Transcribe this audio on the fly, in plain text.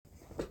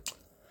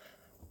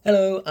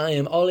Hello, I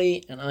am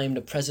Ollie and I am the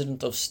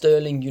president of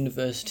Stirling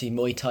University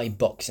Muay Thai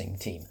boxing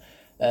team,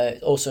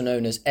 also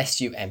known as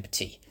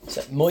SUMT.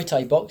 So Muay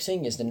Thai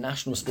boxing is the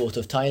national sport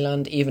of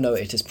Thailand, even though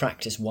it is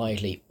practiced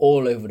widely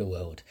all over the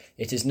world.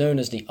 It is known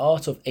as the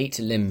art of eight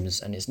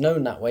limbs, and it's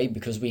known that way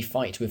because we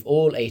fight with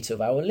all eight of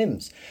our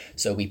limbs.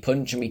 So we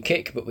punch and we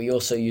kick, but we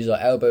also use our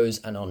elbows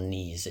and our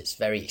knees. It's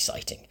very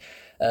exciting.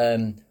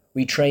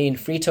 We train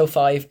 3 till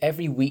 5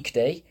 every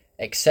weekday,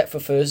 except for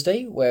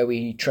Thursday, where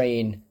we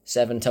train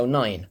 7 till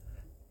 9.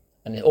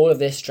 And all of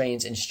this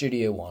trains in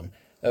Studio 1.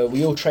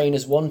 We all train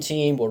as one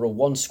team or a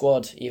one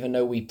squad, even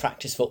though we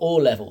practice for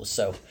all levels.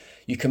 So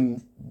you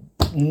can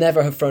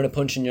never have thrown a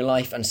punch in your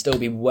life and still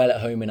be well at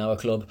home in our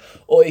club.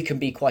 Or you can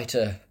be quite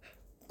a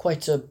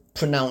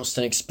pronounced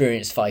and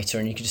experienced fighter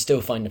and you can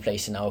still find a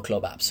place in our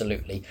club,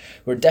 absolutely.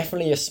 We're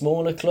definitely a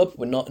smaller club.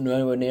 We're not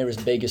nowhere near as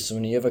big as some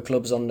of the other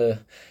clubs on the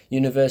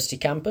university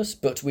campus,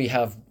 but we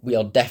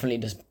are definitely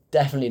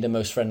the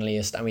most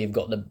friendliest and we've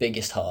got the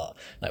biggest heart.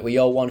 Like, we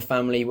are one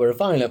family. We're a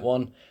violent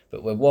one,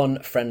 but we're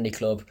one friendly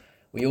club.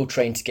 We all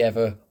train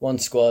together, one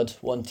squad,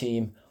 one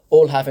team,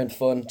 all having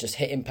fun, just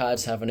hitting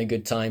pads, having a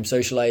good time,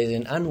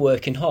 socialising and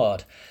working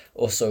hard.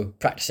 Also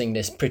practising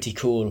this pretty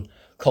cool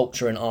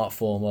culture and art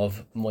form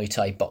of Muay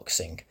Thai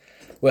boxing.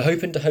 We're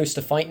hoping to host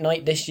a fight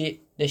night this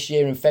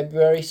year in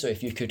February, so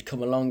if you could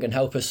come along and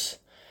help us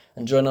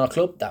and join our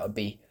club, that would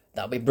be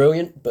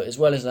brilliant. But as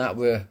well as that,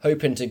 we're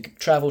hoping to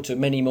travel to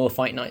many more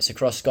fight nights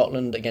across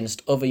Scotland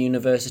against other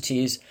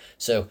universities,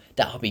 so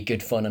that would be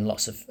good fun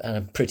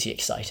and pretty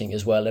exciting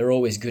as well. There are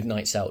always good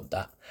nights out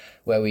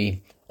where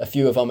a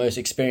few of our most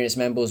experienced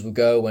members will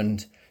go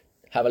and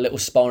have a little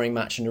sparring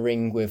match in the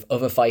ring with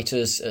other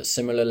fighters at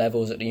similar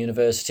levels at the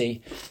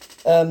university.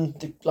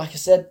 Like I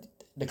said,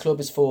 the club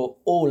is for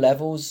all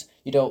levels.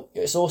 You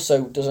also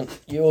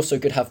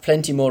could have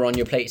plenty more on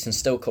your plates and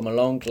still come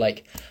along.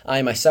 Like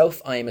I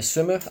myself, I am a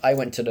swimmer. I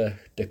went to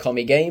the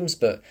commie games,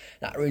 but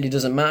that really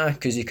doesn't matter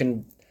because you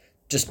can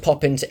just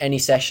pop into any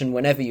session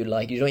whenever you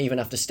like. You don't even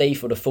have to stay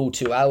for the full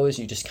 2 hours.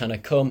 You just kind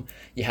of come,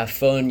 you have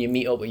fun, you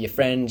meet up with your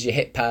friends, you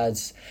hit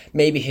pads,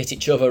 maybe hit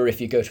each other if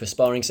you go to a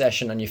sparring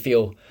session and you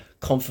feel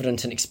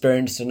confident and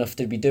experienced enough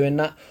to be doing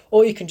that.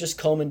 Or you can just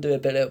come and do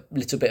a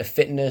little bit of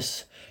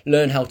fitness,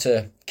 learn how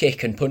to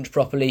kick and punch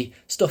properly,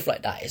 stuff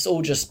like that. It's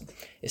all just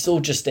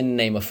in the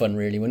name of fun,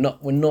 really.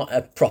 We're not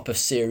a proper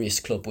serious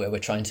club where we're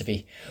trying to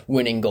be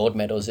winning gold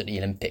medals at the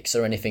Olympics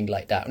or anything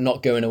like that. We're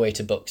not going away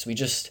to books. We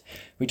just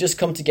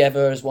come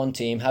together as one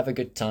team, have a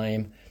good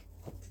time,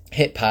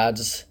 hit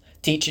pads,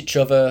 teach each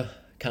other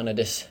kind of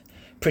this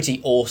pretty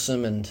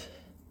awesome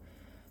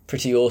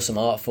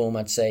art form,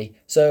 I'd say.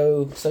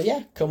 So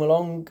yeah, come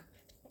along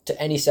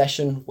to any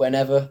session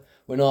whenever.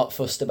 We're not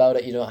fussed about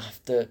it. You don't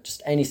have to,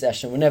 just any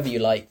session whenever you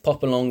like.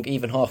 Pop along,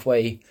 even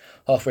halfway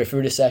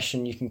through the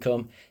session you can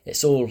come.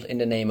 It's all in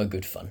the name of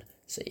good fun.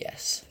 So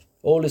yes,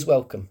 all is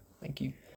welcome. Thank you.